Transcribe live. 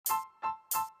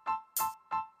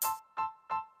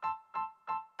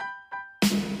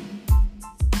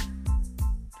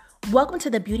Welcome to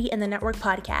the Beauty and the Network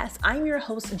podcast. I'm your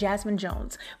host, Jasmine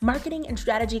Jones, marketing and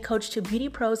strategy coach to beauty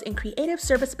pros and creative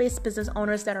service-based business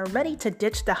owners that are ready to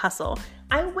ditch the hustle.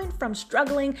 I went from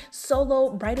struggling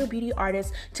solo bridal beauty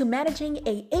artist to managing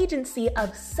an agency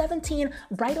of 17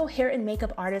 bridal hair and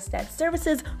makeup artists that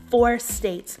services 4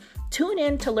 states. Tune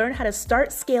in to learn how to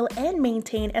start, scale, and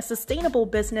maintain a sustainable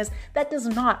business that does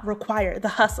not require the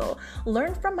hustle.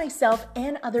 Learn from myself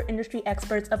and other industry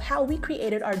experts of how we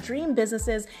created our dream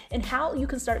businesses and how you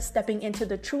can start stepping into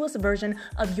the truest version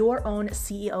of your own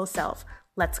CEO self.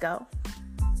 Let's go.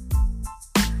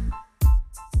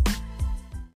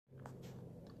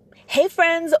 Hey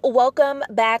friends, welcome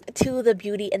back to the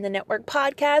Beauty and the Network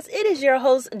podcast. It is your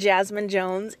host, Jasmine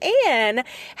Jones, and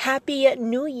Happy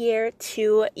New Year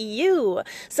to you.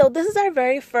 So this is our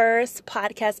very first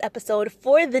podcast episode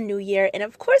for the new year, and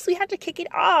of course we had to kick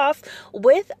it off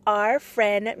with our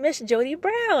friend, Miss Jody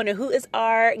Brown, who is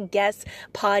our guest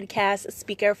podcast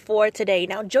speaker for today.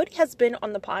 Now, Jody has been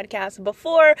on the podcast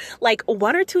before, like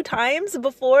 1 or 2 times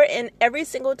before, and every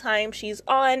single time she's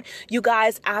on, you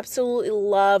guys absolutely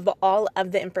love all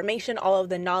of the information, all of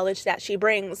the knowledge that she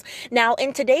brings. Now,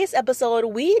 in today's episode,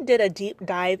 we did a deep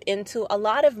dive into a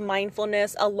lot of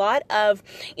mindfulness, a lot of,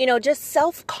 just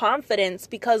self-confidence,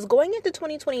 because going into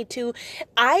 2022,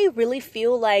 I really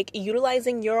feel like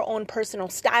utilizing your own personal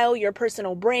style, your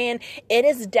personal brand, it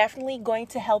is definitely going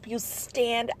to help you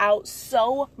stand out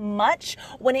so much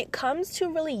when it comes to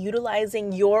really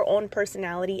utilizing your own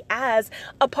personality as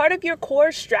a part of your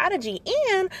core strategy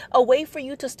and a way for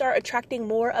you to start attracting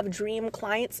more of dream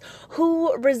clients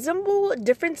who resemble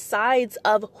different sides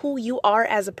of who you are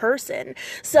as a person.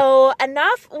 So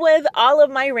enough with all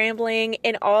of my rambling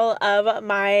and all of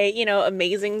my,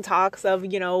 amazing talks of,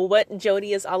 what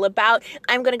Jody is all about.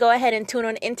 I'm going to go ahead and tune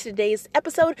on into today's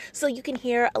episode so you can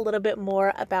hear a little bit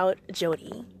more about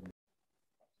Jody.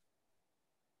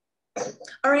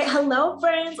 All right. Hello,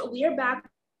 friends. We are back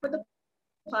with the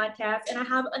podcast, and I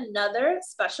have another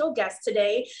special guest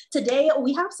today. Today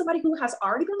we have somebody who has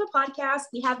already been on the podcast.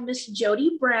 We have Miss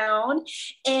Jody Brown,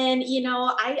 and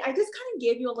I just kind of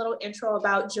gave you a little intro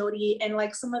about Jody and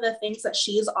like some of the things that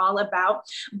she's all about,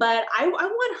 but I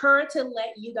want her to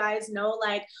let you guys know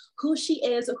like who she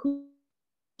is, who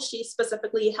she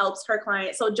specifically helps her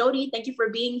clients. So Jody, thank you for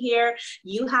being here.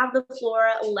 You have the floor.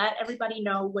 Let everybody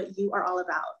know what you are all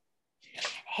about.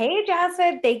 Hey,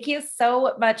 Jasmine, thank you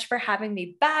so much for having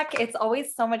me back. It's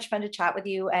always so much fun to chat with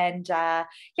you. And I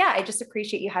just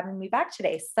appreciate you having me back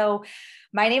today. So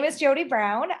my name is Jody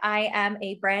Brown. I am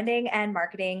a branding and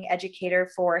marketing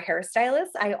educator for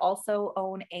hairstylists. I also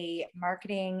own a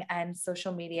marketing and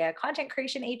social media content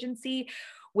creation agency,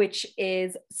 which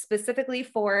is specifically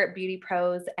for beauty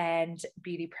pros and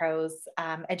beauty pros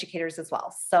educators as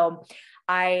well. So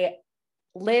I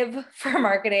live for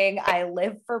marketing, I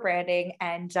live for branding,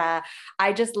 and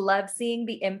I just love seeing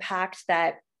the impact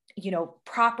that,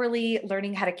 properly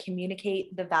learning how to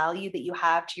communicate the value that you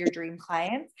have to your dream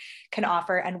clients can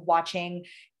offer, and watching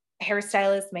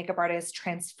hairstylists, makeup artists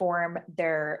transform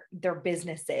their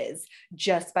businesses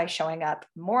just by showing up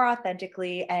more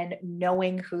authentically and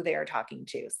knowing who they are talking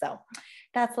to. So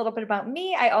that's a little bit about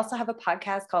me. I also have a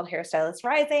podcast called Hairstylist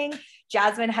Rising.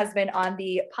 Jasmine has been on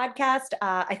the podcast,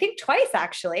 I think twice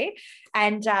actually.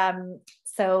 And that's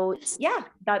a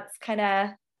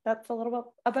little bit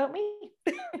about me.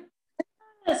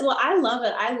 Yes, well, I love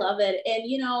it. I love it.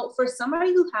 And, for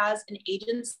somebody who has an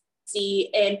agency,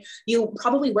 and you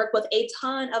probably work with a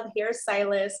ton of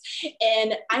hairstylists.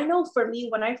 And I know for me,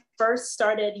 when I first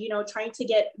started, trying to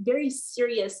get very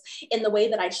serious in the way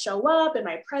that I show up and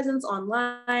my presence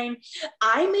online,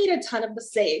 I made a ton of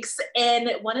mistakes.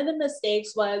 And one of the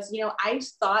mistakes was, I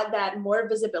thought that more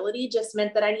visibility just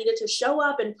meant that I needed to show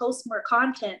up and post more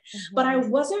content, but I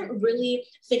wasn't really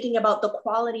thinking about the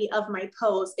quality of my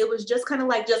posts. It was just kind of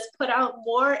like, just put out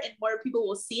more and more people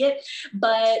will see it.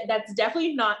 But that's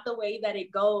definitely not the way that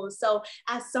it goes. So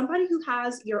as somebody who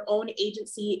has your own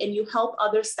agency and you help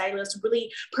other stylists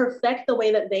really perfect the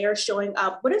way that they are showing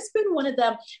up, what has been one of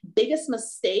the biggest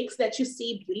mistakes that you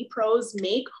see beauty pros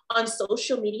make on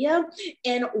social media?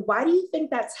 And why do you think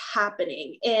that's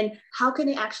happening? And how can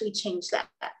they actually change that?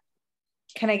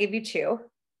 Can I give you 2?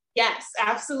 Yes,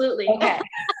 absolutely.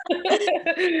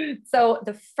 Okay. So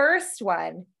the first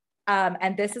one,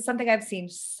 and this is something I've seen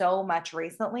so much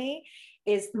recently,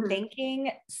 is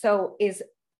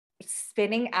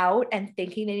spinning out and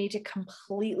thinking they need to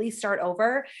completely start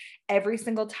over every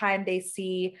single time they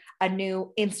see a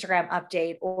new Instagram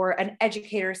update or an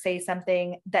educator say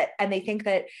something and they think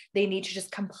that they need to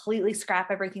just completely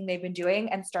scrap everything they've been doing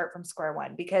and start from square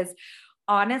one. Because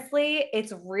honestly,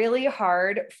 it's really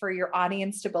hard for your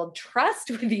audience to build trust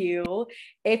with you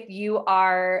if you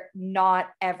are not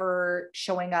ever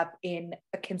showing up in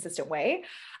a consistent way.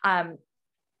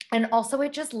 And also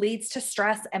it just leads to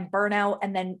stress and burnout.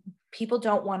 And then people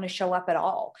don't want to show up at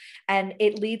all. And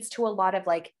it leads to a lot of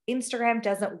like, Instagram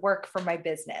doesn't work for my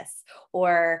business,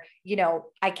 or,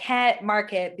 I can't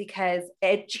market because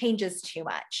it changes too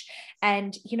much.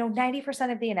 And,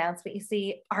 90% of the announcement you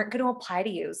see aren't going to apply to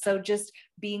you. So just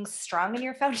being strong in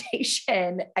your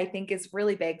foundation, I think, is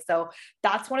really big. So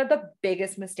that's one of the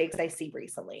biggest mistakes I see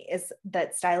recently, is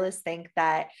that stylists think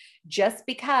that just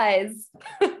because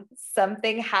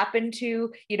something happened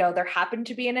to, there happened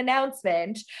to be an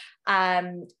announcement,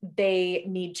 they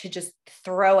need to just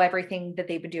throw everything that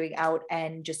they've been doing out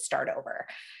and just start over.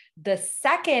 The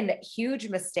second huge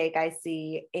mistake I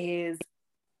see is,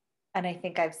 and I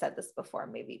think I've said this before,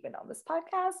 maybe even on this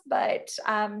podcast, but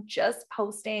just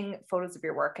posting photos of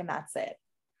your work and that's it.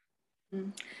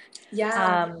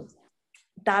 Yeah.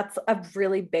 That's a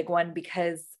really big one,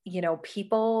 because,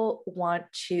 people want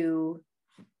to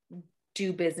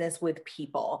do business with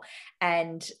people.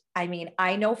 And I mean,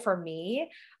 I know for me,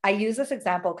 I use this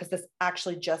example because this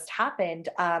actually just happened.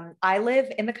 I live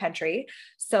in the country.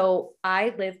 So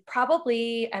I live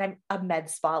probably, and I'm a med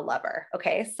spa lover.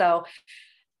 Okay. So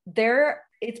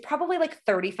it's probably like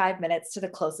 35 minutes to the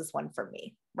closest one for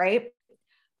me. Right.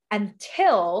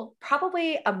 Until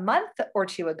probably a month or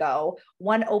two ago,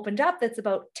 one opened up that's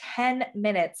about 10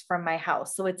 minutes from my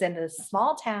house. So it's in a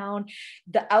small town.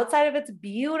 The outside of it's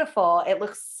beautiful. It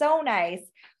looks so nice.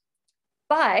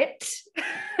 But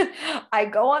I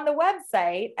go on the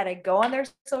website and I go on their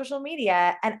social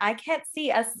media and I can't see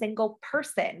a single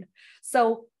person.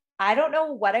 So I don't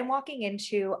know what I'm walking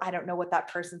into. I don't know what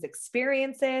that person's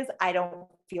experience is. I don't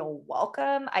feel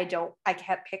welcome. I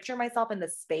can't picture myself in the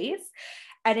space.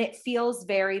 And it feels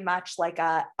very much like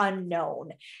a unknown.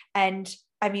 And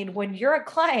I mean, when you're a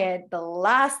client, the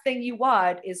last thing you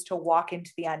want is to walk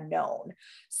into the unknown.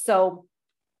 So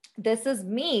this is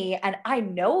me, and I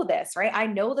know this, right? I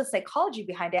know the psychology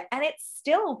behind it, and it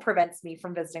still prevents me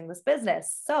from visiting this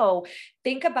business. So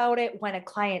think about it when a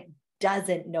client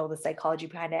doesn't know the psychology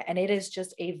behind it, and it is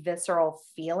just a visceral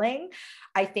feeling.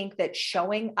 I think that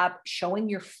showing up, showing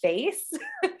your face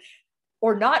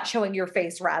or not showing your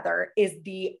face rather, is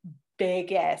the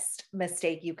biggest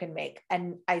mistake you can make.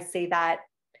 And I say that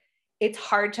it's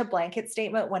hard to blanket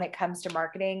statement when it comes to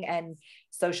marketing and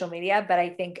social media, but I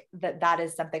think that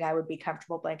is something I would be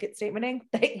comfortable blanket statementing,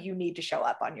 that you need to show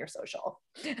up on your social.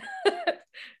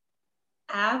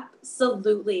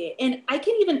 Absolutely. And I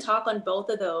can even talk on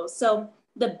both of those. So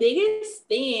the biggest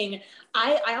thing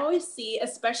I always see,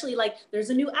 especially like there's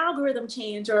a new algorithm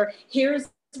change, or here's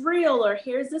reel, or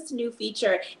here's this new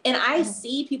feature. And I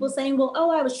see people saying, well,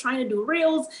 oh, I was trying to do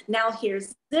reels. Now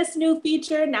here's this new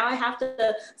feature. Now I have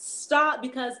to stop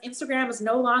because Instagram is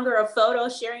no longer a photo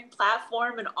sharing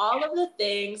platform and all of the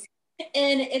things.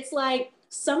 And it's like,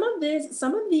 some of these,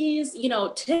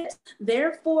 tips,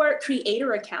 they're for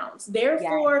creator accounts. They're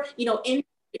for,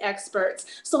 experts.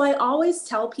 So I always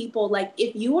tell people, like,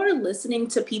 if you are listening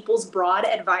to people's broad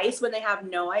advice when they have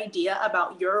no idea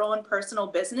about your own personal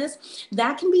business,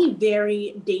 that can be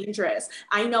very dangerous.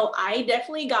 I know I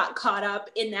definitely got caught up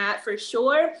in that for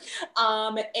sure.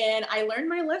 And I learned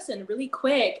my lesson really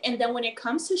quick. And then when it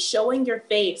comes to showing your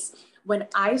face, when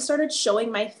I started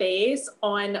showing my face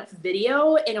on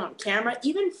video and on camera,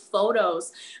 even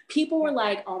photos, people were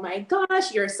like, oh my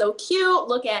gosh, you're so cute.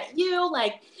 Look at you.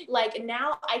 Like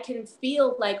now I can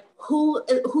feel like who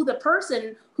the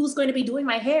person who's going to be doing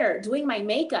my hair, doing my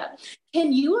makeup.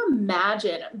 Can you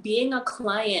imagine being a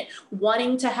client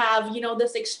wanting to have,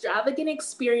 this extravagant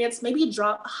experience, maybe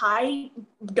drop high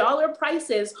dollar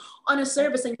prices on a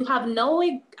service, and you have no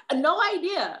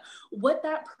idea what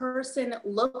that person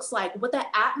looks like, what the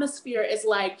atmosphere is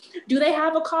like? Do they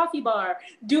have a coffee bar?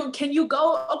 Can you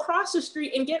go across the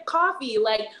street and get coffee?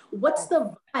 Like, what's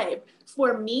the vibe?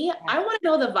 For me, I want to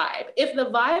know the vibe. If the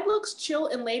vibe looks chill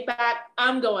and laid back,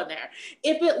 I'm going there.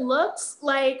 If it looks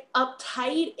like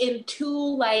uptight and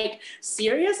too like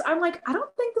serious, I'm like, I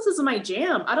don't think this is my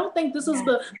jam. I don't think this is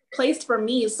the place for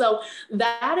me. So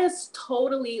that is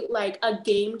totally like a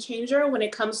game changer when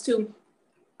it comes to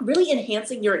really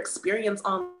enhancing your experience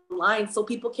online so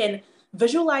people can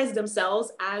visualize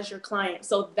themselves as your client.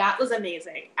 So that was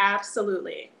amazing.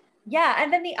 Absolutely. Yeah.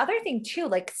 And then the other thing too,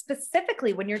 like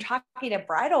specifically when you're talking to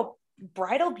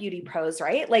bridal beauty pros,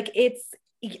 right? Like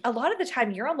a lot of the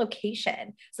time you're on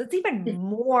location. So it's even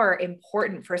more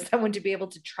important for someone to be able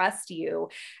to trust you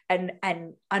and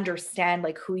understand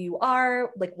like who you are,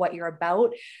 like what you're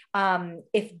about.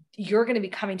 If you're going to be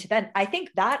coming to them, I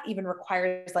think that even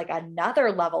requires like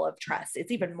another level of trust.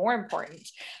 It's even more important.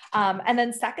 And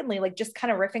then secondly, like just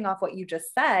kind of riffing off what you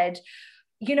just said,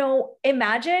 you know,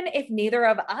 imagine if neither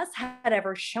of us had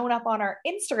ever shown up on our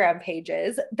Instagram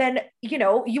pages, then, you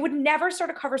know, you would never start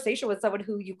a conversation with someone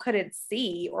who you couldn't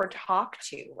see or talk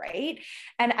to, right?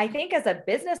 And I think as a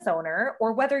business owner,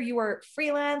 or whether you are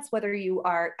freelance, whether you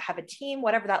have a team,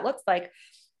 whatever that looks like,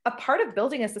 a part of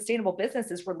building a sustainable business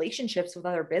is relationships with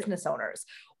other business owners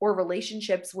or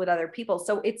relationships with other people.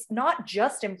 So it's not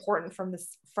just important from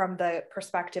the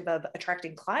perspective of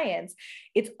attracting clients.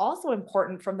 It's also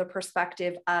important from the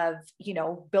perspective of, you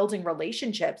know, building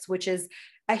relationships, which is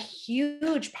a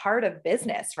huge part of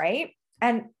business, right?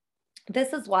 And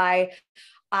this is why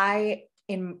I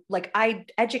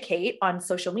educate on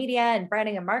social media and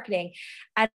branding and marketing,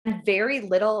 and very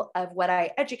little of what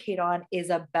I educate on is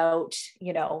about,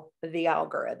 you know, the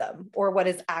algorithm or what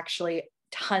is actually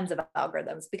tons of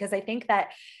algorithms, because I think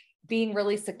that being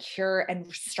really secure and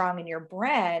strong in your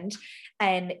brand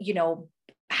and, you know,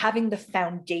 having the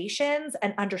foundations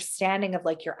and understanding of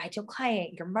like your ideal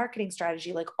client, your marketing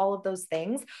strategy, like all of those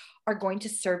things are going to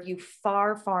serve you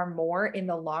far, far more in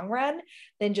the long run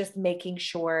than just making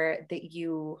sure that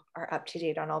you are up to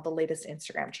date on all the latest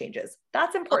Instagram changes.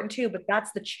 That's important too, but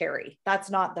that's the cherry. That's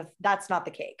not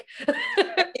the cake.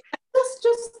 That's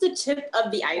just the tip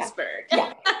of the iceberg.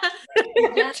 Yeah.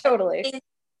 Yeah. Totally.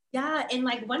 Yeah. And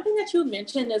like one thing that you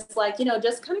mentioned is like, you know,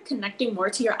 just kind of connecting more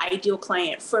to your ideal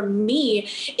client. For me,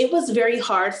 it was very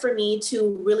hard for me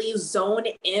to really zone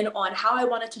in on how I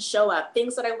wanted to show up,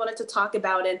 things that I wanted to talk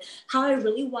about, and how I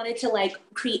really wanted to like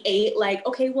create like,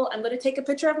 okay, well, I'm going to take a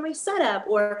picture of my setup,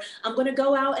 or I'm going to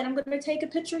go out and I'm going to take a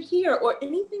picture here, or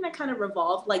anything that kind of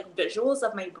revolved like visuals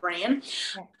of my brand.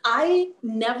 Yeah. I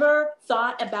never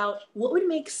thought about what would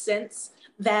make sense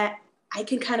that I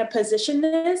can kind of position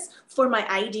this for my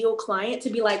ideal client to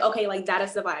be like, okay, like that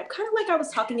is the vibe. Kind of like I was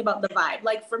talking about the vibe.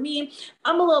 Like for me,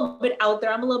 I'm a little bit out there.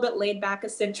 I'm a little bit laid back,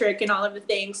 eccentric, and all of the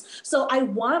things. So I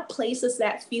want places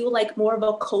that feel like more of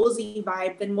a cozy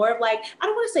vibe than more of like, I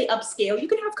don't want to say upscale. You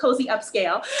can have cozy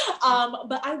upscale.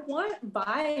 But I want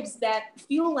vibes that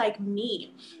feel like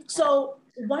me. So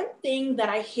one thing that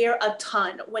I hear a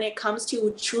ton when it comes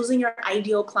to choosing your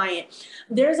ideal client,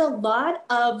 there's a lot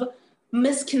of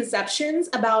misconceptions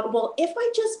about, well, if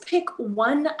I just pick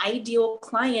one ideal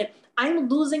client, I'm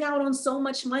losing out on so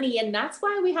much money. And that's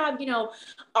why we have, you know,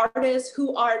 artists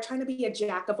who are trying to be a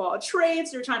jack of all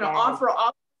trades. They're trying to offer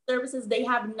all services. They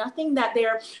have nothing that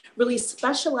they're really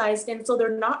specialized in. So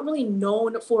they're not really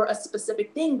known for a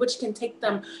specific thing, which can take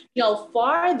them, you know,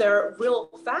 farther real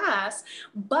fast.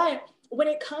 But when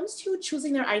it comes to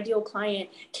choosing their ideal client,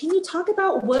 can you talk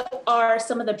about what are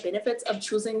some of the benefits of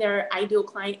choosing their ideal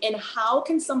client, and how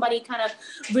can somebody kind of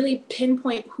really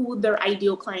pinpoint who their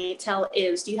ideal clientele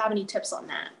is? Do you have any tips on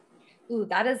that? Ooh,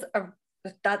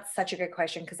 that's such a good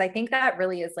question, because I think that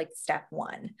really is like step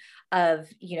one of,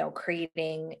 you know,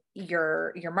 creating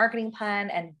your marketing plan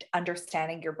and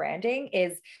understanding your branding,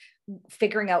 is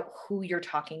figuring out who you're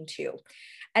talking to.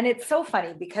 And it's so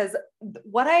funny because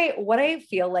what I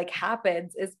feel like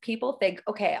happens is people think,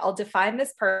 okay, I'll define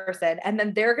this person and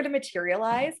then they're going to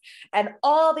materialize and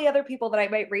all the other people that I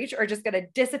might reach are just going to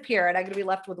disappear and I'm going to be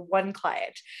left with one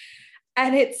client.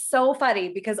 And it's so funny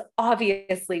because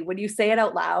obviously when you say it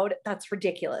out loud, that's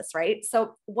ridiculous, right?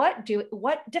 So what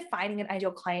defining an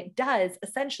ideal client does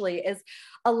essentially is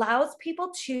allows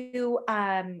people to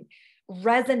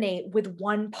resonate with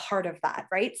one part of that,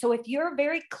 right? So if you're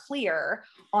very clear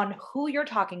on who you're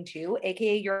talking to,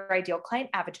 AKA your ideal client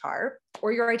avatar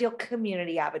or your ideal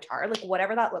community avatar, like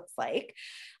whatever that looks like,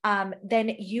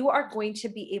 then you are going to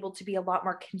be able to be a lot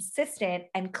more consistent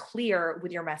and clear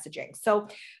with your messaging. So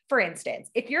for instance,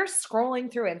 if you're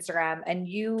scrolling through Instagram and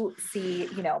you see,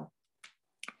 you know,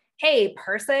 hey,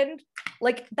 person,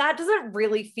 like that doesn't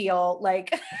really feel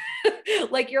like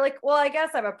like you're like, well, I guess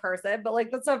I'm a person, but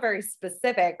like that's not very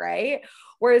specific, right?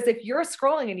 Whereas if you're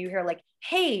scrolling and you hear like,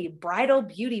 hey, bridal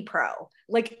beauty pro,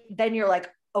 like then you're like,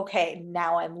 okay,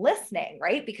 now I'm listening,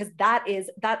 right? Because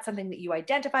that's something that you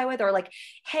identify with, or like,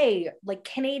 hey, like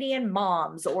Canadian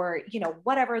moms, or you know,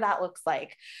 whatever that looks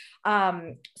like.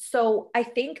 So I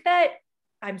think that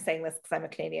I'm saying this because I'm a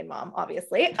Canadian mom,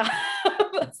 obviously.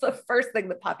 That's the first thing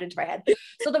that popped into my head.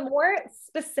 So the more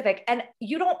specific, and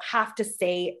you don't have to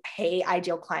say, hey,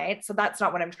 ideal client. So that's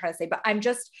not what I'm trying to say, but I'm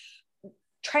just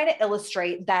trying to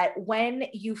illustrate that when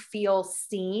you feel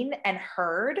seen and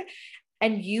heard,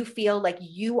 and you feel like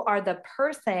you are the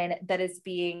person that is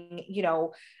being, you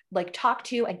know, like talked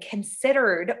to and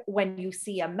considered when you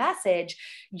see a message,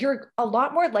 you're a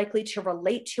lot more likely to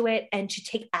relate to it and to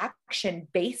take action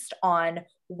based on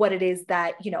what it is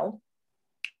that, you know,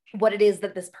 what it is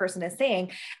that this person is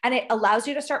saying. And it allows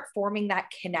you to start forming that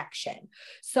connection.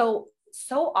 So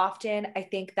often I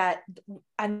think that,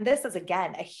 and this is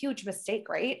again, a huge mistake,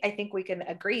 right? I think we can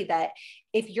agree that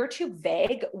if you're too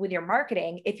vague with your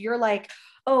marketing, if you're like,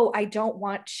 oh, I don't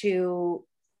want to,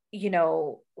 you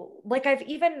know, like I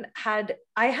had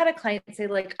a client say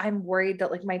like, I'm worried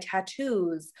that like my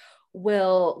tattoos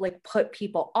will like put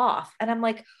people off. And I'm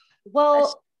like,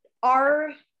 well,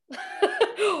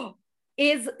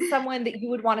 is someone that you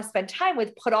would want to spend time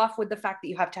with put off with the fact that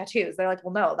you have tattoos? They're like,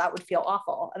 well, no, that would feel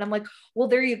awful. And I'm like, well,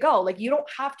 there you go. Like, you don't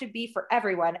have to be for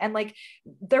everyone. And like,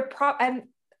 and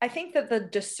I think that the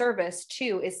disservice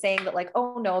too is saying that like,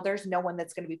 oh no, there's no one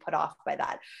that's going to be put off by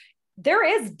that. There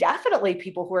is definitely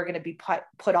people who are going to be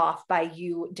put off by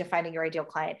you defining your ideal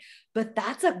client, but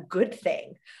that's a good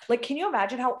thing. Like, can you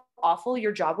imagine how awful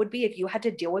your job would be if you had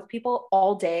to deal with people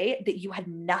all day that you had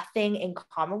nothing in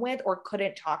common with or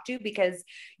couldn't talk to because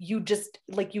you just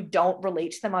like, you don't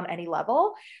relate to them on any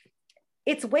level?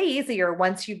 It's way easier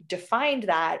once you've defined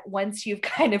that, once you've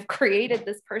kind of created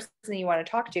this person you want to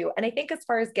talk to. And I think as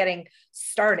far as getting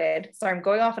started, so I'm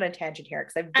going off on a tangent here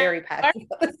because I'm very passionate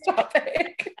about this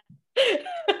topic.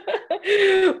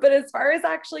 But as far as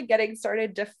actually getting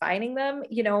started defining them,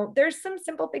 you know, there's some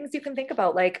simple things you can think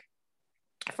about. Like,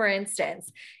 for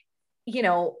instance, you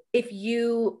know, if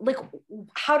you like,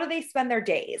 how do they spend their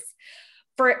days?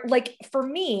 For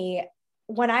me,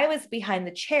 when I was behind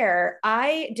the chair,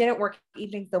 I didn't work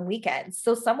evenings and weekends.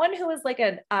 So someone who was like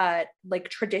a like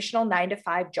traditional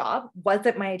 9-to-5 job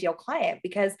wasn't my ideal client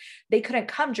because they couldn't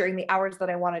come during the hours that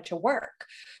I wanted to work.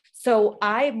 So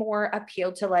I more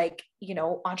appealed to like, you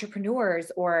know,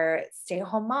 entrepreneurs or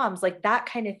stay-at-home moms, like that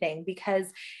kind of thing, because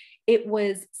it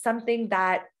was something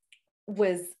that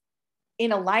was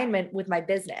in alignment with my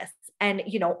business. And,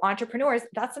 you know, entrepreneurs,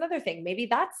 that's another thing. Maybe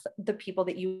that's the people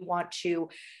that you want to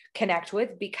connect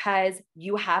with because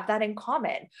you have that in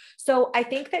common. So I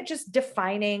think that just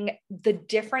defining the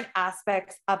different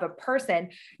aspects of a person,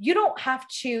 you don't have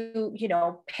to, you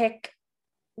know, pick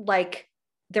like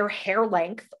their hair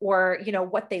length or, you know,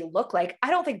 what they look like. I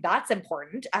don't think that's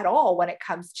important at all when it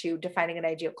comes to defining an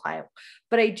ideal client.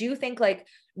 But I do think like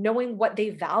knowing what they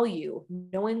value,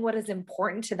 knowing what is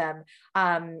important to them,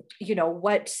 you know,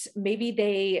 what maybe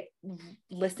they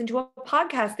listen to a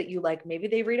podcast that you like, maybe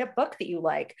they read a book that you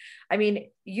like. I mean,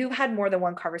 you've had more than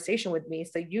one conversation with me,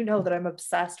 so you know that I'm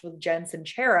obsessed with Jen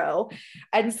Sincero.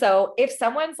 And so if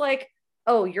someone's like,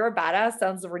 oh, you're a badass,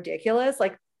 sounds ridiculous,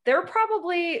 like they're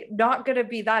probably not going to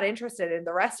be that interested in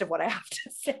the rest of what I have to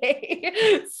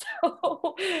say.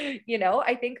 So, you know,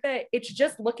 I think that it's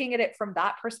just looking at it from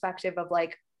that perspective of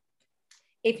like,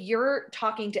 if you're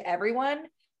talking to everyone,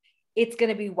 it's going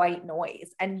to be white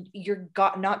noise and you're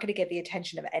not going to get the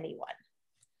attention of anyone.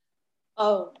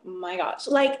 Oh my gosh.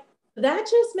 Like that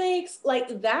just makes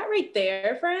like that right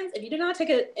there, friends. If you did not take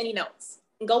any notes,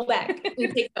 go back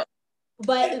and take notes.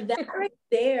 But that right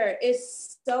there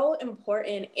is so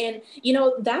important. And, you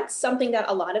know, that's something that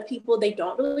a lot of people, they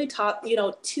don't really talk, you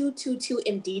know, too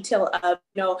in detail of,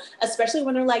 you know, especially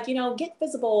when they're like, you know, get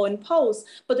visible and post,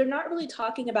 but they're not really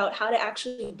talking about how to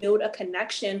actually build a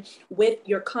connection with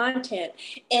your content.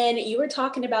 And you were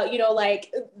talking about, you know,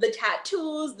 like the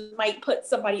tattoos might put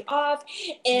somebody off.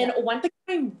 And one thing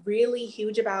I'm really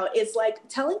huge about is like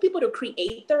telling people to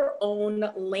create their own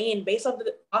lane based off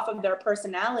of their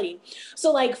personality.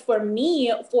 So like for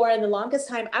me, for the longest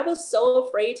time, I was so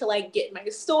afraid to like get my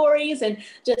stories and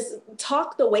just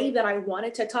talk the way that I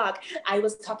wanted to talk. I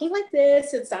was talking like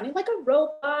this and sounding like a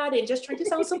robot and just trying to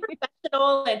sound so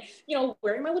professional and, you know,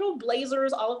 wearing my little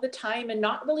blazers all of the time and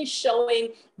not really showing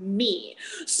me.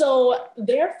 So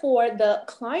therefore the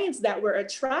clients that were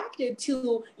attracted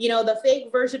to, you know, the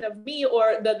fake version of me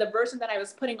or the version that I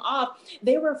was putting off,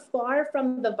 they were far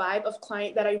from the vibe of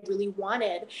client that I really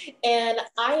wanted. And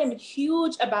I am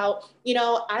huge about, you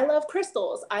know, I love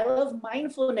crystals. I love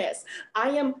mindfulness. I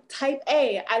am type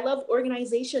A. I love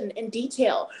organization and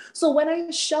detail. So when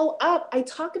I show up, I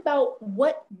talk about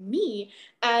what me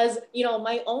as, you know,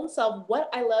 my own self, what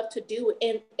I love to do.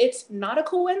 And it's not a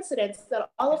coincidence that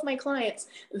all of my clients,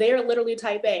 they're literally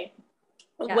type A.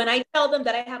 Yeah. When I tell them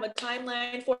that I have a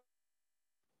timeline for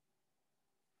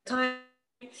time,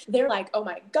 they're like, oh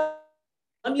my God,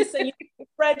 let me send you a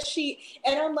spreadsheet.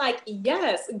 And I'm like,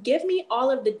 yes, give me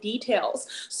all of the details.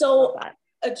 So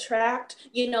attract,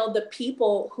 you know, the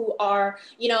people who are,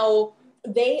 you know,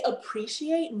 they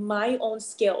appreciate my own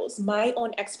skills, my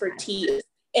own expertise,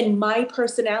 and my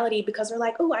personality, because they're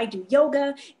like, oh, I do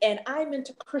yoga and I'm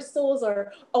into crystals,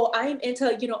 or oh, I'm into,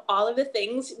 all of the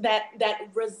things that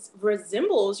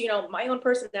resembles, my own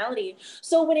personality.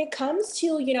 So when it comes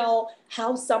to,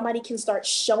 how somebody can start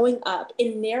showing up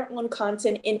in their own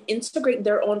content and integrate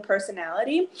their own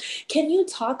personality, can you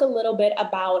talk a little bit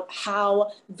about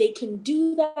how they can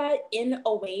do that in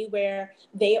a way where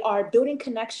they are building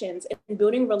connections and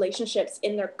building relationships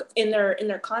in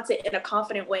their content in a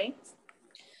confident way?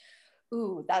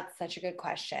 Ooh, that's such a good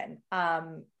question.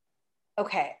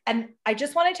 Okay. And I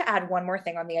just wanted to add one more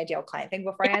thing on the ideal client thing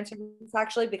before I answer this,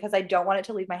 actually, because I don't want it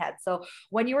to leave my head. So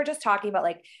when you were just talking about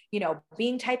like,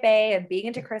 being type A and being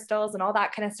into crystals and all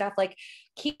that kind of stuff, like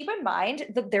keep in mind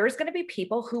that there's going to be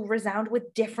people who resound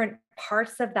with different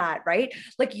parts of that, right?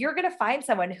 Like you're going to find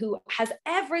someone who has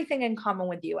everything in common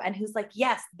with you and who's like,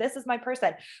 yes, this is my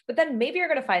person. But then maybe you're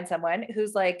going to find someone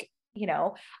who's like,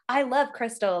 I love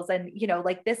crystals and,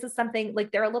 like this is something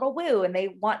like they're a little woo and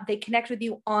they connect with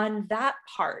you on that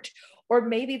part. Or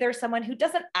maybe there's someone who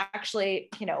doesn't actually,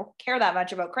 care that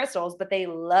much about crystals, but they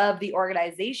love the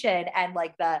organization and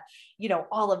like the,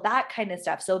 all of that kind of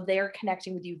stuff. So they're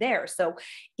connecting with you there. So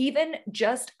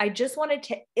I just wanted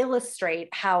to illustrate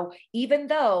how, even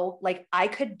though like I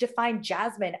could define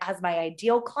Jasmine as my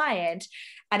ideal client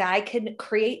and I can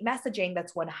create messaging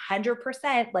that's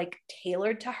 100% like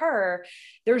tailored to her,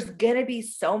 there's going to be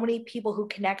so many people who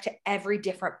connect to every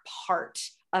different part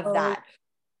of that.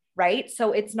 Right.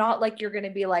 So it's not like you're going to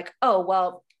be like, oh,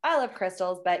 well, I love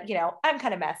crystals, but I'm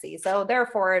kind of messy. So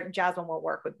therefore Jasmine won't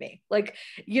work with me. Like,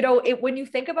 when you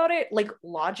think about it, like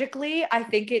logically, I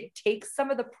think it takes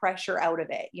some of the pressure out of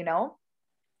it,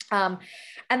 and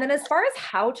then as far as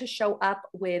how to show up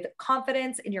with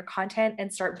confidence in your content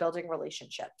and start building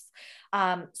relationships.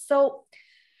 So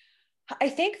I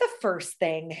think the first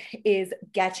thing is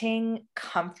getting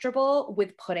comfortable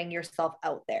with putting yourself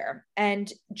out there and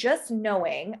just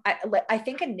knowing, I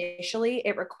think initially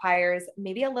it requires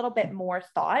maybe a little bit more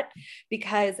thought,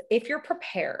 because if you're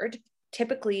prepared,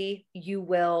 typically you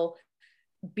will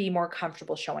be more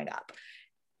comfortable showing up.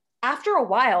 After a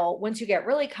while, once you get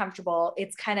really comfortable,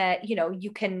 it's kind of,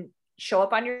 you can show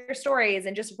up on your stories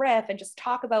and just riff and just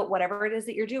talk about whatever it is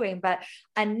that you're doing. But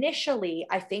initially,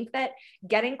 I think that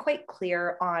getting quite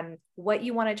clear on what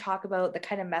you want to talk about, the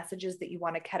kind of messages that you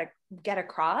want to get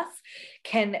across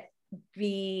can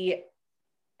be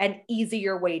an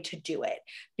easier way to do it.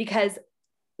 Because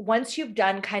once you've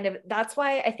done that's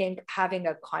why I think having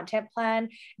a content plan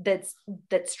that's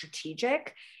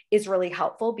strategic is really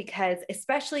helpful, because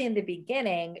especially in the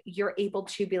beginning, you're able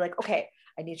to be like, okay,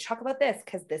 I need to talk about this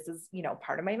because this is,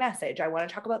 part of my message. I want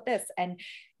to talk about this. And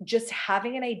just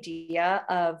having an idea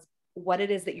of what it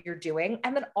is that you're doing.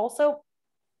 And then also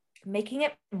making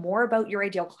it more about your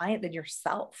ideal client than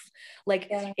yourself. Like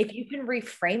if you can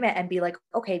reframe it and be like,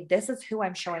 okay, this is who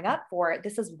I'm showing up for.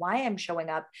 This is why I'm showing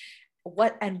up.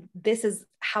 And this is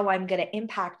how I'm going to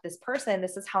impact this person.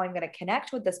 This is how I'm going to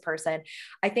connect with this person.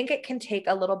 I think it can take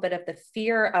a little bit of the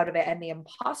fear out of it and the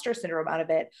imposter syndrome out of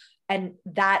it. And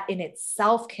that in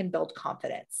itself can build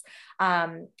confidence.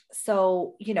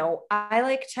 So,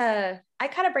 I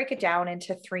kind of break it down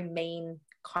into three main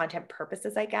content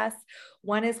purposes, I guess.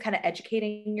 One is kind of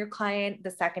educating your client.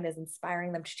 The second is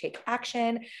inspiring them to take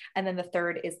action. And then the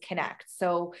third is connect.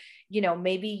 So,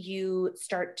 maybe you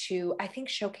start to, I think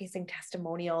showcasing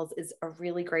testimonials is a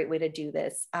really great way to do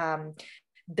this.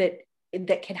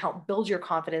 That can help build your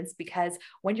confidence, because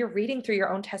when you're reading through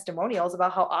your own testimonials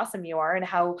about how awesome you are and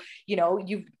how,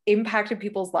 you've impacted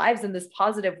people's lives in this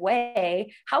positive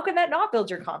way, how can that not build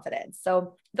your confidence?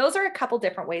 So those are a couple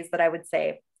different ways that I would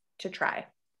say to try.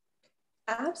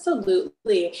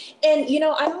 Absolutely. And,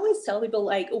 I always tell people,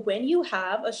 like, when you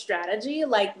have a strategy,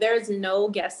 like, there's no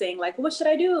guessing, like, what should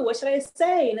I do? What should I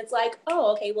say? And it's like,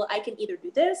 oh, okay, well, I can either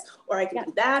do this or I can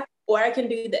do that, or I can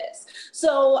do this.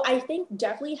 So I think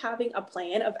definitely having a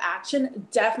plan of action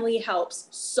definitely helps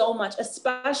so much,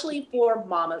 especially for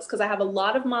mamas, because I have a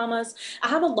lot of mamas. I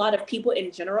have a lot of people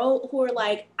in general who are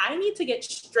like, I need to get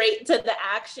straight to the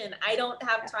action. I don't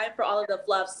have time for all of the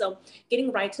fluff. So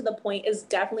getting right to the point is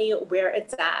definitely where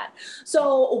it's at.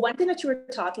 So one thing that you were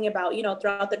talking about,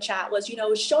 throughout the chat was,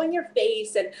 showing your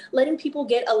face and letting people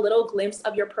get a little glimpse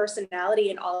of your personality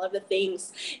and all of the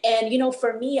things. And,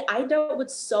 for me, I dealt with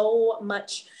so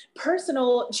much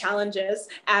personal challenges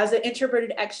as an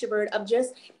introverted extrovert of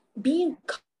just being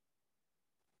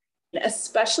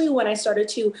especially when I started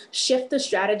to shift the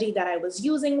strategy that I was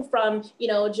using from,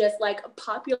 just like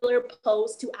popular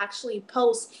posts to actually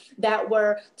posts that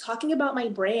were talking about my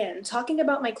brand, talking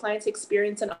about my client's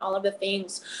experience and all of the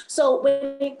things. So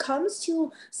when it comes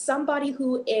to somebody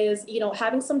who is,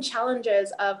 having some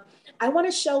challenges of, I want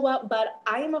to show up, but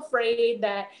I am afraid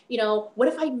that, what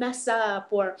if I mess up,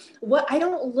 or what, I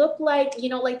don't look like,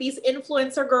 like these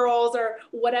influencer girls or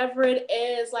whatever it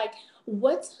is, like,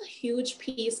 what's a huge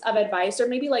piece of advice, or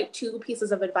maybe like two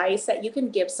pieces of advice that you can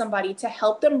give somebody to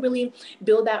help them really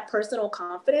build that personal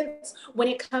confidence when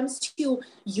it comes to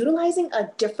utilizing a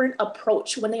different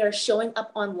approach when they are showing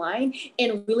up online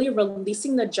and really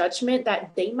releasing the judgment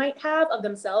that they might have of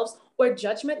themselves, or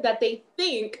judgment that they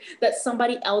think that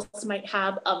somebody else might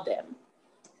have of them?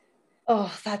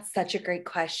 Oh, that's such a great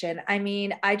question. I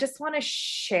mean, I just want to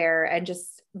share, and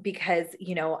just because,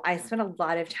 I spent a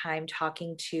lot of time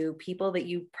talking to people that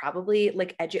you probably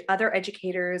like, other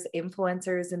educators,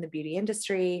 influencers in the beauty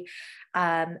industry.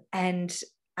 And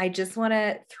I just want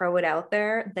to throw it out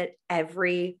there that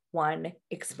everyone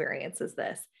experiences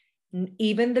this.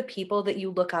 Even the people that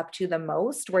you look up to the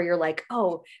most, where you're like,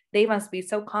 oh, they must be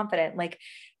so confident. Like,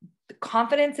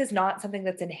 confidence is not something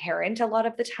that's inherent a lot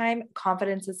of the time.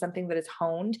 Confidence is something that is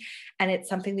honed, and it's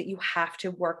something that you have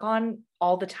to work on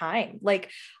all the time. Like,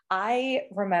 I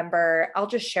remember, I'll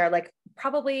just share, like,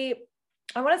 probably,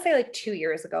 I want to say like 2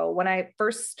 years ago, when I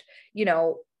first,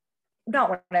 not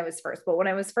when I was first, but when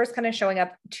I was first kind of showing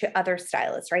up to other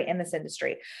stylists, right, in this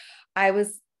industry, I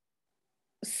was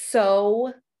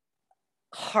so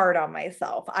hard on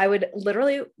myself. I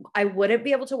wouldn't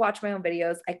be able to watch my own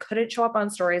videos. I couldn't show up on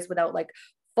stories without like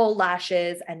full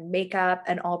lashes and makeup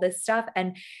and all this stuff.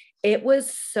 And it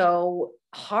was so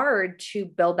hard to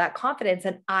build that confidence.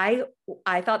 And I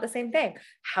thought the same thing.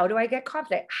 How do I get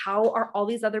confident? How are all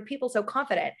these other people so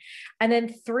confident? And then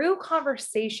through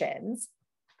conversations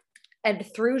and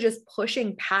through just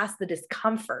pushing past the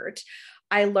discomfort,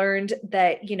 I learned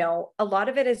that, a lot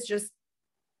of it is just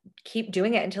keep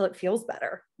doing it until it feels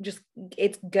better.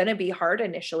 It's going to be hard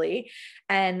initially.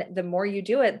 And the more you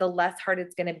do it, the less hard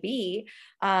it's going to be.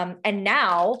 And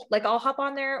now, like, I'll hop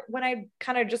on there when I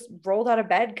kind of just rolled out of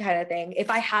bed kind of thing,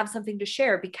 if I have something to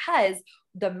share, because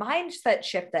the mindset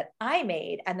shift that I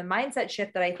made, and the mindset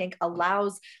shift that I think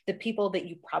allows the people that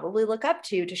you probably look up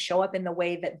to show up in the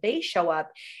way that they show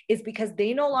up, is because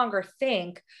they no longer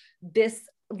think this,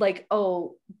 like,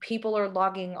 oh, people are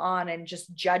logging on and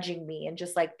just judging me and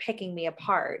just like picking me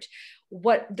apart.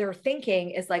 What they're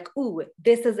thinking is like, ooh,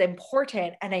 this is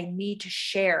important and I need to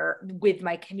share with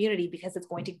my community because it's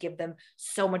going to give them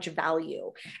so much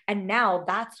value. And now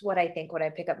that's what I think when I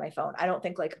pick up my phone. I don't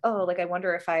think like, oh, like, I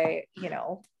wonder if I,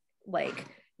 like,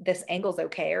 this angle's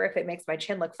okay, or if it makes my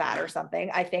chin look fat or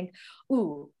something. I think,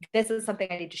 ooh, this is something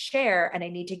I need to share, and I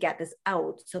need to get this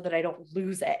out so that I don't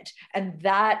lose it. And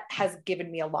that has given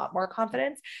me a lot more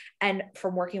confidence. And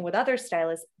from working with other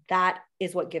stylists, that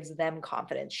is what gives them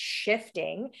confidence,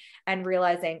 shifting and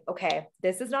realizing, okay,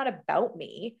 this is not about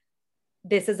me.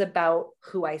 This is about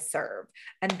who I serve.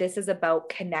 And this is about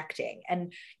connecting.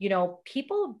 And,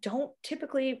 people don't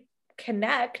typically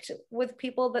connect with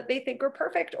people that they think are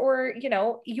perfect, or,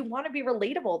 you want to be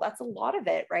relatable. That's a lot of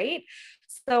it, right?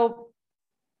 So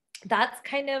that's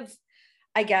kind of,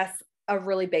 I guess, a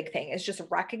really big thing, is just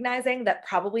recognizing that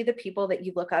probably the people that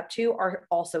you look up to are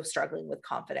also struggling with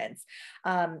confidence.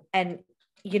 And,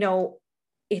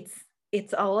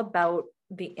 it's all about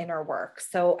the inner work.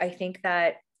 So I think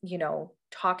that,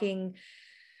 talking,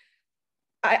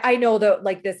 I know that,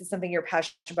 like, this is something you're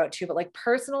passionate about too, but like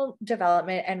personal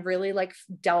development and really like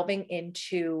delving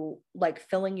into like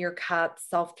filling your cup,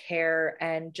 self-care,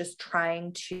 and just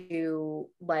trying to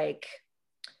like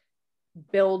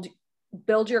build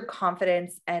your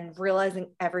confidence, and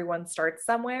realizing everyone starts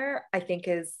somewhere, I think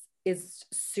is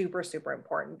super, super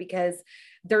important, because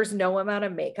there's no amount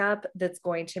of makeup that's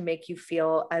going to make you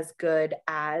feel as good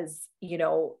as,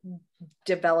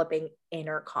 developing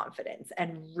inner confidence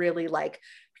and really like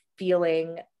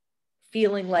feeling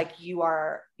like you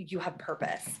have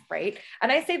purpose, right?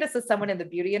 And I say this as someone in the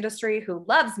beauty industry who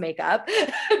loves makeup.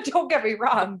 Don't get me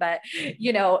wrong, but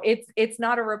it's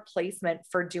not a replacement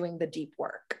for doing the deep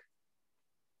work.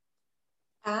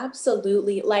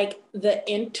 Absolutely. Like, the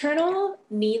internal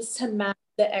needs to match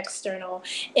the external.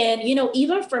 And, you know,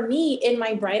 even for me in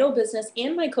my bridal business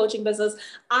and my coaching business,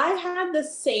 I had the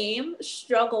same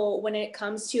struggle when it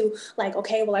comes to like,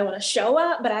 okay, well, I want to show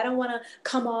up, but I don't want to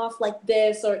come off like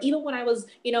this. Or even when I was,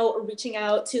 you know, reaching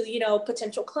out to, you know,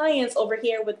 potential clients over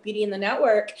here with Beauty in the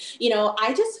Network, you know,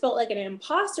 I just felt like an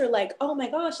imposter, like, oh my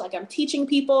gosh, like I'm teaching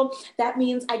people. That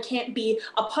means I can't be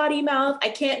a potty mouth. I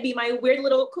can't be my weird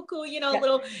little cuckoo, you know,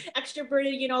 little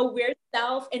extroverted, you know, weird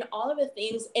self and all of the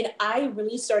things. And I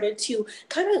really started to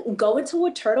kind of go into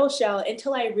a turtle shell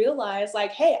until I realized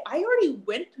like, hey, I already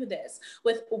went through this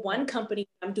with one company.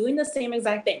 I'm doing the same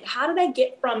exact thing. How did I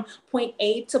get from point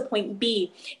A to point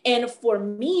B? And for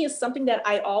me, something that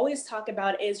I always talk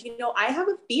about is, you know, I have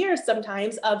a fear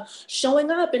sometimes of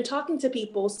showing up and talking to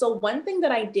people. So one thing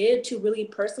that I did to really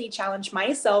personally challenge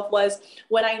myself was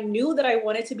when I knew that I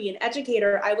wanted to be an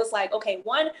educator, I was like, okay,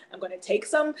 one, I'm going to take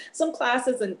some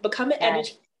classes and become an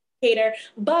educator.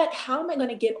 But how am I going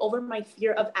to get over my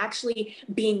fear of actually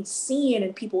being seen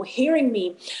and people hearing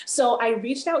me? So I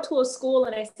reached out to a school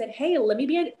and I said, hey, let me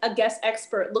be a guest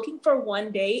expert looking for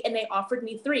one day. And they offered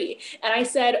me 3. And I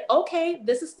said, okay,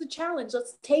 this is the challenge.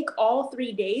 Let's take all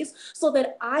 3 days so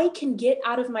that I can get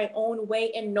out of my own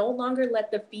way and no longer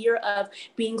let the fear of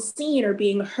being seen or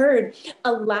being heard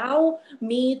allow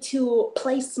me to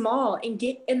play small and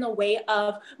get in the way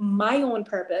of my own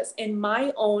purpose and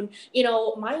my own, you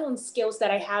know, my own skills that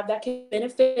I have that can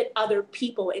benefit other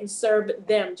people and serve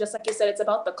them. Just like you said, it's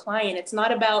about the client. It's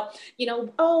not about, you know,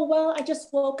 oh, well, I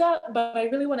just woke up, but I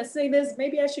really want to say this.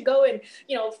 Maybe I should go and,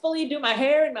 you know, fully do my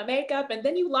hair and my makeup. And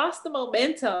then you lost the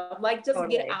momentum. Like just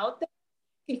get out there.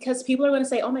 Because people are going to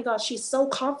say, oh my gosh, she's so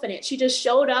confident. She just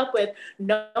showed up with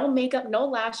no makeup, no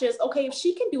lashes. Okay, if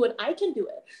she can do it, I can do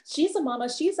it. She's a mama.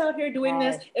 She's out here doing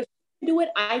this. If she can do it,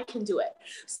 I can do it.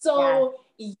 So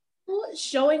you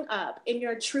showing up in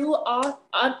your true,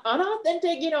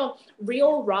 unauthentic, you know,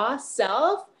 real, raw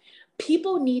self,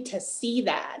 people need to see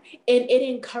that. And it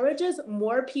encourages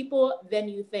more people than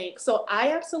you think. So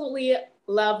I absolutely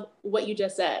love what you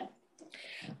just said.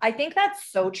 I think that's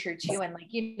so true too. And like,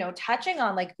 you know, touching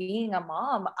on like being a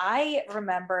mom, I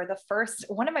remember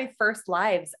one of my first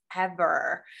lives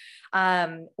ever,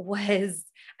 was,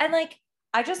 and like,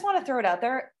 I just want to throw it out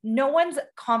there. No one's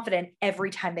confident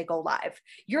every time they go live.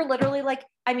 You're literally like,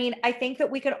 I mean, I think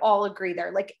that we could all agree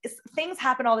there. Like things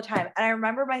happen all the time. And I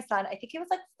remember my son, I think he was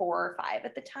like 4 or 5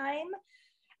 at the time.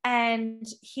 And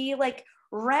he like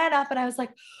ran up and I was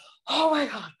like, oh my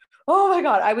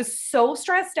God. I was so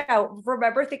stressed out.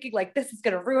 Remember thinking like, this is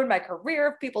going to ruin my career.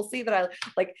 If people see that I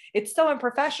like, it's so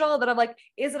unprofessional that I'm like,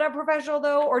 is it unprofessional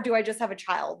though? Or do I just have a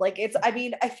child? Like I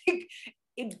mean, I think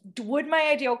would my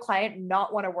ideal client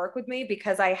not want to work with me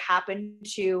because I happen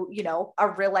to, you know, a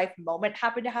real life moment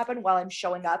happened to happen while I'm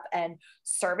showing up and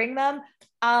serving them?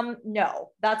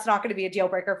 No, that's not going to be a deal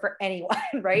breaker for anyone.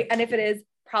 Right. And if it is,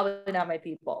 probably not my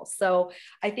people. So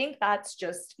I think that's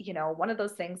just, you know, one of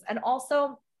those things. And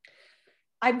also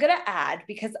I'm going to add,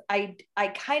 because I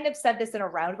kind of said this in a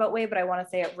roundabout way, but I want to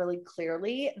say it really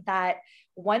clearly, that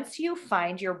once you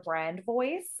find your brand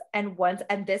voice and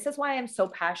this is why I'm so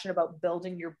passionate about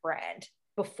building your brand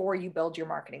before you build your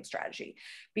marketing strategy,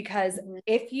 because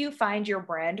if you find your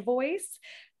brand voice,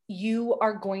 you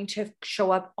are going to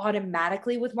show up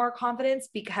automatically with more confidence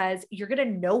because you're going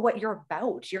to know what you're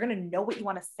about. You're going to know what you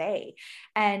want to say.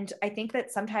 And I think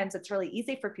that sometimes it's really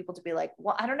easy for people to be like,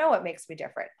 well, I don't know what makes me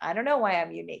different. I don't know why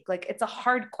I'm unique. Like it's a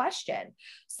hard question.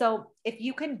 So if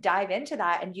you can dive into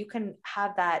that and you can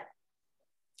have that,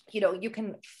 you know, you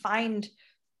can find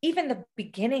even the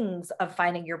beginnings of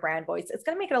finding your brand voice, it's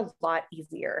going to make it a lot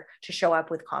easier to show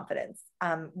up with confidence,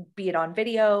 be it on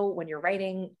video, when you're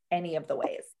writing, any of the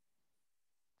ways.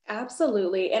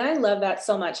 Absolutely. And I love that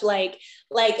so much. Like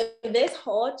this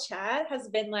whole chat has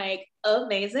been like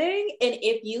amazing. And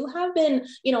if you have been,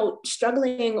 you know,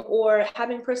 struggling or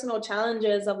having personal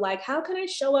challenges of like, how can I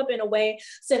show up in a way,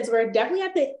 since we're definitely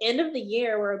at the end of the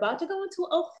year, we're about to go into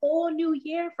a whole new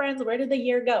year, friends, where did the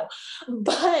year go?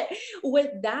 But with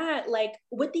that, like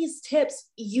with these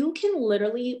tips, you can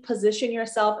literally position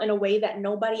yourself in a way that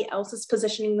nobody else is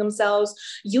positioning themselves.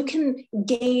 You can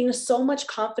gain so much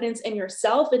confidence in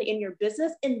yourself and in your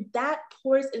business, and that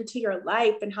pours into your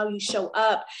life and how you show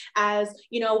up as,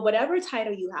 you know, whatever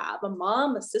title you have, a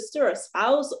mom, a sister, a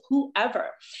spouse,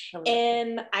 whoever.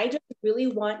 And I just really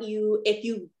want you, if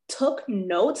you took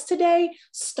notes today,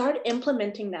 start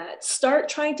implementing that. Start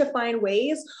trying to find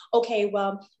ways. Okay,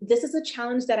 well, this is a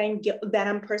challenge that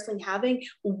I'm personally having.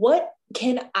 What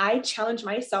can I challenge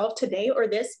myself today or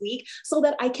this week so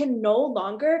that I can no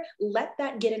longer let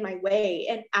that get in my way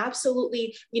and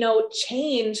absolutely,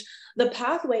 change the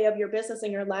pathway of your business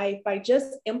and your life by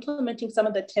just implementing some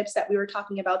of the tips that we were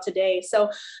talking about today. So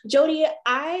Jody,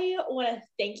 I want to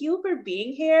thank you for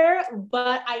being here,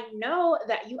 but I know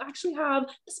that you actually have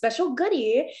a special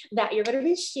goodie that you're going to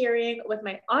be sharing with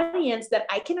my audience that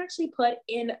I can actually put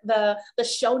in the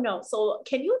show notes. So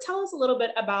can you tell us a little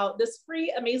bit about this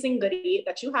free, amazing goodie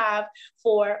that you have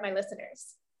for my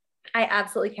listeners? I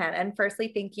absolutely can. And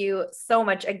firstly, thank you so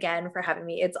much again for having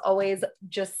me. It's always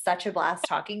just such a blast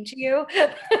talking to you.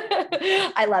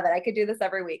 I love it. I could do this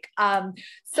every week.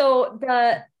 So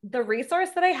the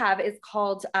resource that I have is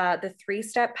called the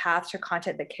 3-Step Path to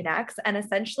Content That Connects. And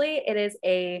essentially it is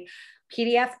a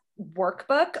PDF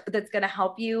workbook that's going to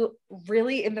help you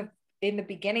really in the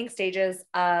beginning stages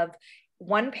of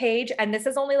one page. And this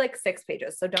is only like 6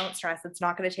 pages. So don't stress. It's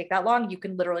not going to take that long. You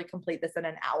can literally complete this in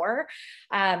an hour.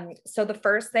 So the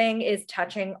first thing is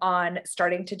touching on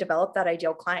starting to develop that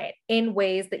ideal client in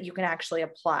ways that you can actually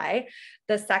apply.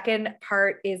 The second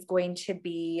part is going to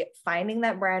be finding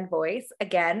that brand voice,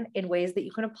 again, in ways that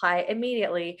you can apply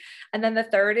immediately. And then the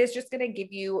third is just going to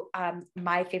give you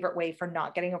my favorite way for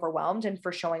not getting overwhelmed and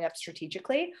for showing up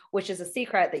strategically, which is a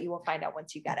secret that you will find out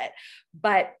once you get it.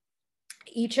 But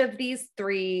each of these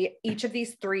three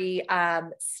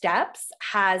steps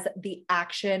has the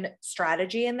action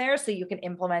strategy in there, so you can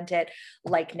implement it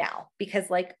like now.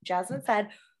 Because like Jasmine said,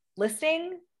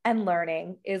 listening and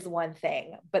learning is one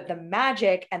thing, but the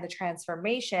magic and the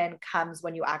transformation comes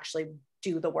when you actually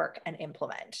do the work and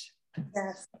implement.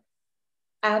 Yes.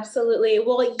 Absolutely.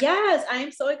 Well, yes,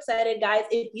 I'm so excited, guys.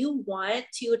 If you want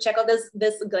to check out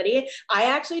this goodie, I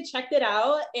actually checked it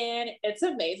out and it's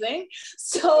amazing.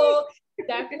 So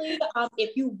definitely,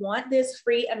 if you want this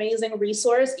free, amazing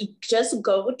resource, you just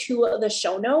go to the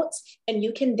show notes and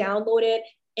you can download it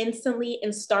instantly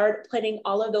and start putting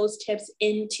all of those tips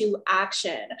into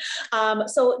action.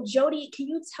 So Jody, can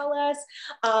you tell us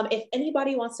if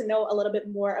anybody wants to know a little bit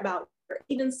more about your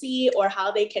agency or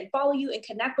how they can follow you and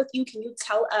connect with you? Can you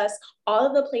tell us all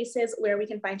of the places where we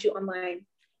can find you online?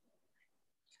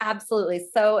 Absolutely.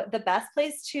 So the best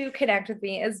place to connect with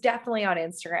me is definitely on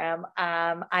Instagram.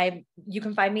 You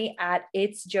can find me at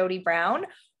It's Jody Brown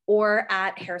or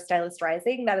at Hairstylist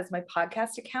Rising. That is my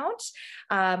podcast account.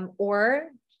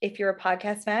 Or if you're a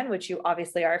podcast fan, which you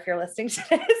obviously are if you're listening to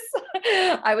this,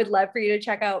 I would love for you to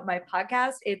check out my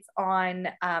podcast. It's on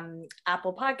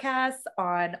Apple Podcasts,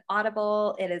 on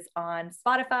Audible. It is on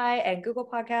Spotify and Google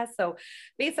Podcasts. So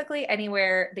basically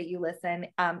anywhere that you listen,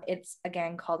 it's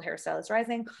again called Hairstylist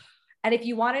Rising. And if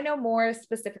you want to know more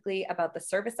specifically about the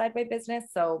service side of my business,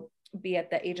 so be it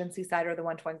the agency side or the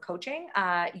one-to-one coaching,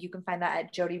 you can find that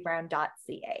at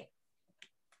jodybrown.ca.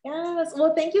 Yes.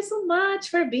 Well, thank you so much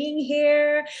for being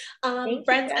here.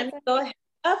 Friends, I'm so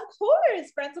of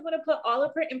course, friends, I'm going to put all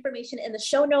of her information in the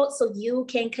show notes so you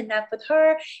can connect with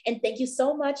her. And thank you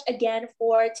so much again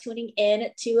for tuning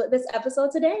in to this episode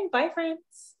today. Bye,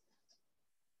 friends.